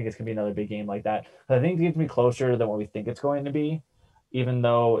forward, and I think it's going to be another big game like that. But I think it gets me closer than what we think it's going to be, even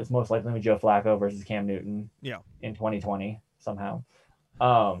though it's most likely going to be Joe Flacco versus Cam Newton in 2020 somehow.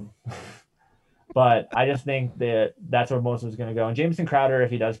 But I just think that's where most of it's going to go. And Jamison Crowder,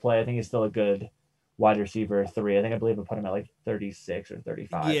 if he does play, I think he's still a good wide receiver 3. I believe I put him at like 36 or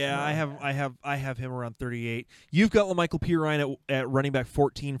 35. Yeah, I have him around 38. You've got La'Mical Pirine at running back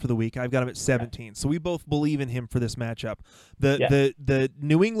 14 for the week. I've got him at 17. Yeah. So we both believe in him for this matchup. The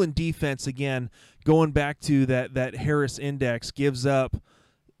New England defense, again, going back to that Harris index, gives up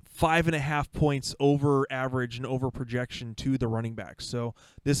 5.5 points over average and over projection to the running backs. So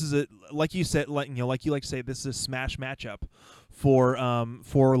this is like you said, like you like to say, this is a smash matchup for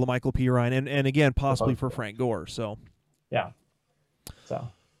La'Mical Pirine and again possibly for Frank Gore. So yeah. So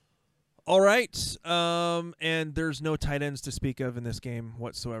all right. And there's no tight ends to speak of in this game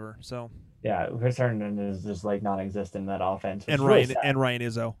whatsoever. So yeah, Chris Herndon is just like non-existent in that offense. And Ryan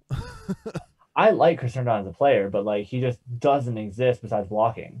Izzo. I like Chris Herndon as a player, but like he just doesn't exist besides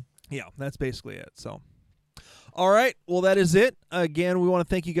blocking. Yeah, that's basically it. So, all right. Well, that is it. Again, we want to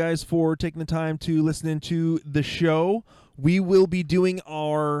thank you guys for taking the time to listen into the show. We will be doing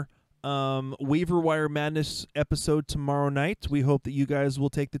our Waiver Wire Madness episode tomorrow night. We hope that you guys will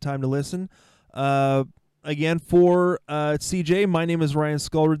take the time to listen. Again, for CJ, my name is Ryan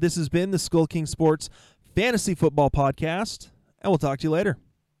Sculler. This has been the Skull King Sports Fantasy Football Podcast, and we'll talk to you later.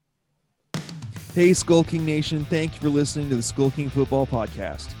 Hey, Skull King Nation. Thank you for listening to the Skull King Football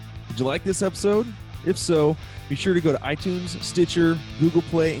Podcast. Did you like this episode? If so, be sure to go to iTunes, Stitcher, Google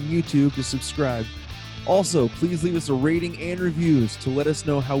Play, and YouTube to subscribe. Also, please leave us a rating and reviews to let us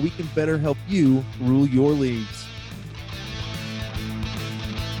know how we can better help you rule your leagues.